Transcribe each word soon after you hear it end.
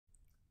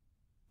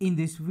In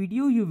this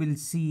video, you will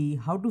see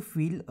how to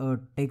fill a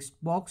text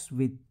box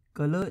with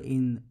color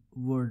in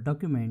Word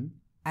document.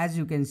 As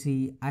you can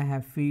see, I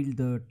have filled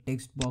the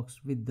text box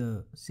with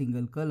the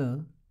single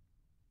color,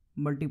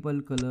 multiple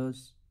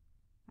colors,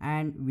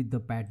 and with the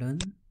pattern.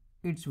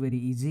 It's very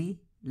easy.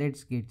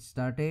 Let's get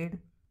started.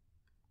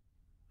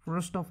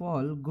 First of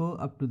all, go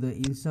up to the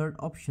Insert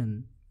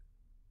option.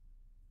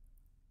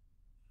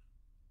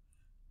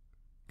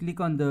 Click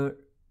on the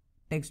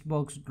text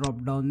box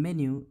drop down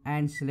menu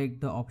and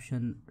select the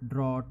option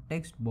Draw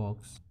Text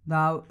Box.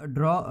 Now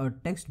draw a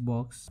text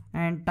box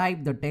and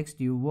type the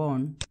text you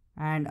want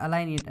and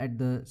align it at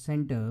the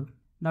center.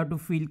 Now to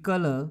fill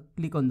color,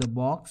 click on the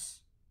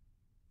box,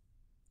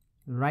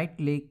 right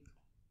click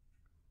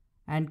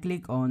and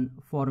click on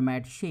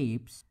Format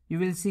Shapes. You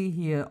will see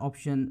here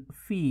option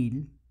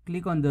Fill.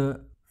 Click on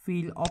the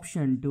Fill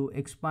option to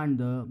expand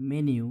the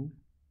menu.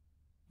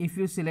 If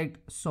you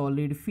select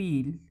solid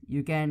fill,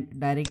 you can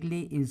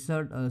directly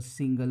insert a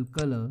single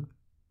color.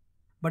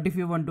 But if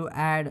you want to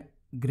add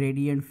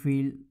gradient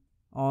fill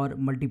or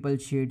multiple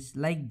shades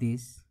like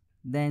this,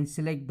 then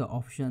select the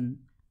option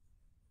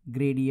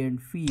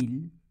gradient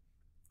fill.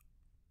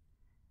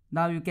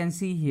 Now you can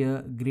see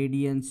here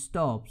gradient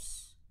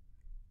stops.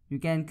 You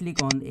can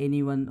click on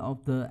any one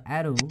of the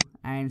arrow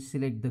and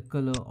select the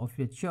color of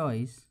your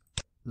choice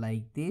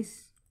like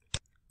this.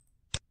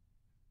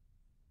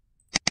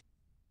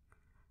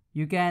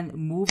 You can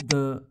move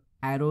the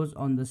arrows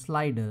on the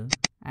slider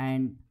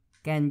and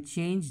can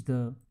change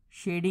the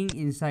shading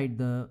inside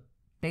the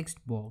text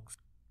box.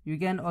 You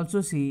can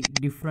also see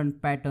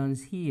different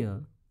patterns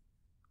here.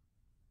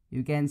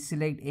 You can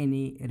select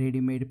any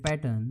ready-made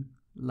pattern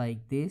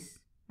like this,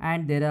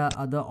 and there are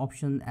other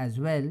options as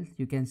well.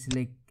 You can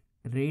select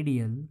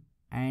radial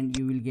and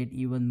you will get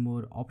even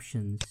more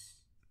options.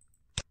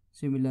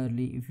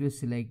 Similarly, if you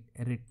select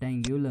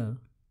rectangular,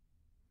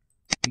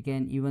 you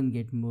can even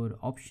get more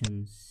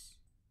options.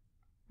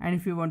 And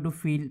if you want to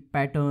fill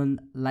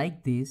pattern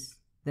like this,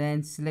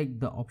 then select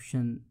the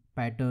option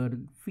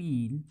Pattern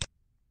Fill.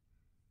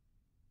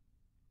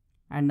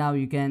 And now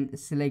you can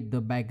select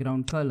the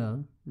background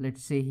color.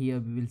 Let's say here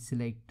we will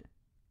select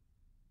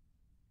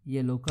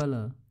yellow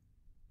color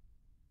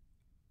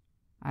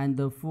and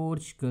the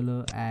forge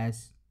color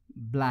as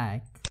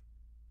black.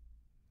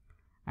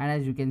 And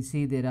as you can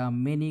see, there are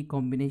many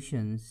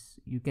combinations.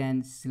 You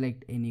can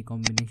select any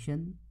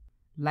combination.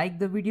 Like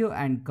the video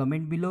and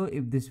comment below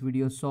if this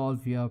video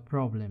solves your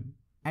problem.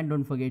 And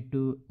don't forget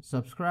to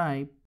subscribe.